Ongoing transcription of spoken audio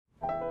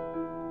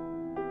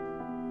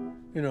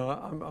You know,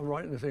 I'm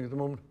writing the thing at the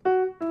moment.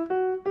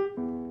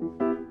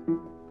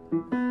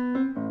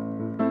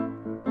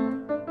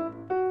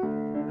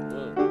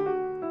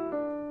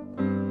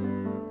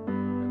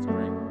 That's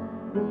great.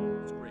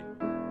 That's great.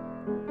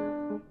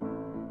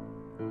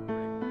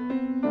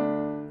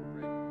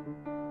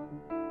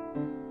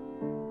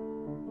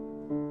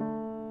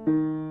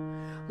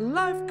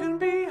 Life can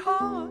be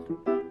hard,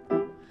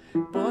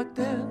 but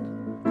then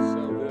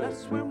So good.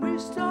 that's when we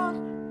start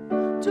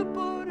to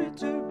put it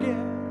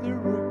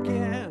together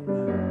again.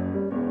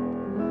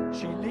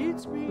 She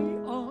leads me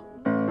on,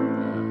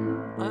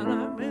 and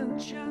I'm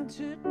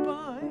enchanted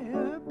by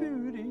her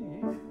beauty.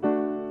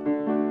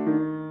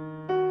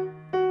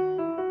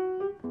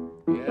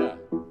 Yeah.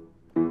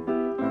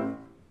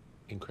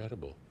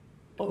 Incredible.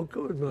 Oh,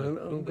 good, man.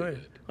 Oh, Really great.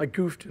 good. I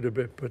goofed it a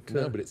bit, but...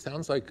 No, but it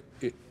sounds like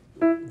it.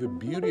 The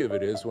beauty of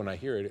it is when I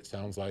hear it, it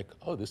sounds like,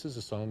 oh, this is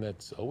a song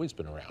that's always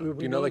been around.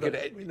 We You know, know like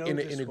that. We know in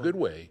this a one. good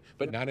way,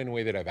 but not in a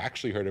way that I've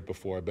actually heard it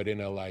before, but in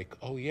a like,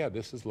 oh yeah,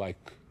 this is like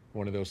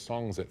one of those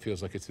songs that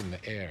feels like it's in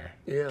the air.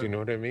 Yeah. Do you know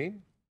what I mean?